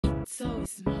So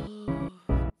smooth.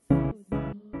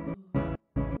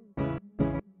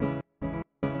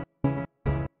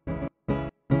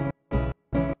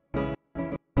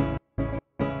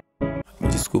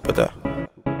 Desculpa, tá?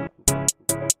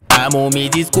 Amor, me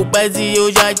desculpa se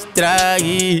eu já te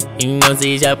traí, e não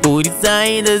seja por isso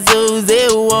ainda sou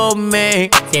seu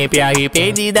homem. Sempre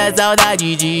arrependi da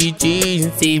saudade de ti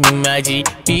em cima de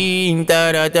mim,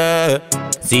 tarata.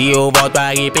 Se eu volto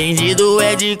arrependido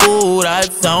é de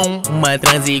coração. Uma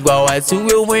trans igual a sua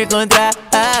eu vou encontrar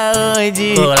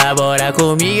aonde? Colabora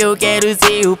comigo, eu quero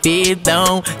ser o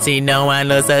perdão. Senão a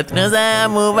nossa transa,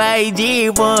 amor, vai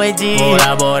de ponte.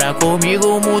 Colabora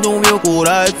comigo, muda o meu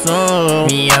coração.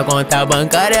 Minha conta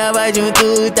bancária vai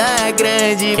junto, tá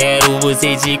grande. Quero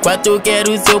você de quatro,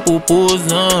 quero seu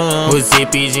pupuzão. Você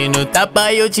pedindo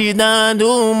tapa e eu te dando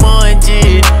um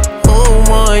monte. Um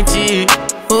monte.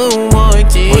 Um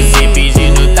monte. Você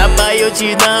pedindo tapa e eu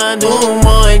te dando um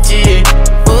monte.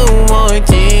 Um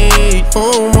monte.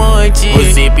 Um monte.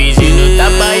 Você pedindo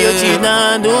tapa e eu te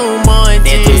dando um monte.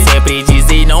 Tento sempre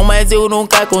dizer não, mas eu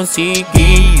nunca consegui.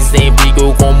 Sempre que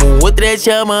eu como outra é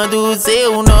chamando o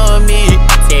seu nome.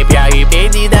 Sempre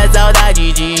arrependi da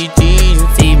saudade de ti em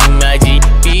cima de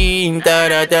mim,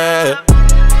 tarata.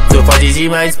 Tu fode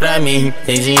demais pra mim,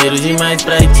 tem dinheiro demais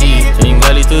pra ti. Tu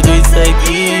engole tudo isso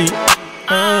aqui.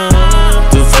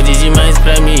 Tu fode demais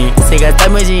pra mim, cê gasta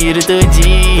meu dinheiro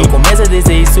todinho. Tu começa a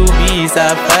descer e subir,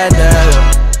 safada.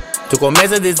 Tu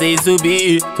começa a descer e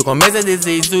subir. Tu começa a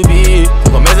descer e subir.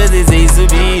 Tu começa a descer e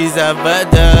subir,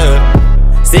 safada.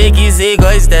 Sei que cê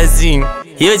gosta assim,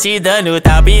 eu te dando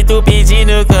tapa e tu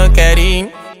pedindo com carinho.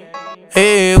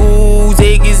 Eu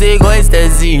sei que cê gosta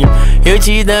assim, eu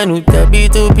te dando tapa e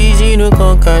tu pedindo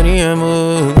com carinho,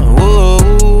 amor.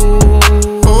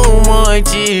 Um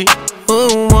monte.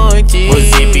 Um monte.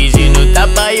 Você pedindo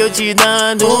tapa e eu te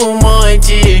dando um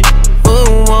monte.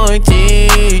 Um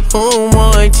monte. Um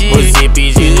monte. Você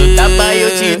pedindo tapa e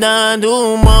eu te dando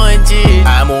um monte.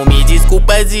 Amor, me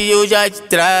desculpa se eu já te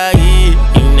traí,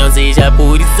 e não seja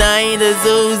por isso ainda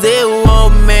sou seu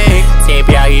homem.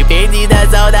 Sempre arrependi da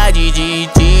saudade de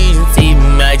ti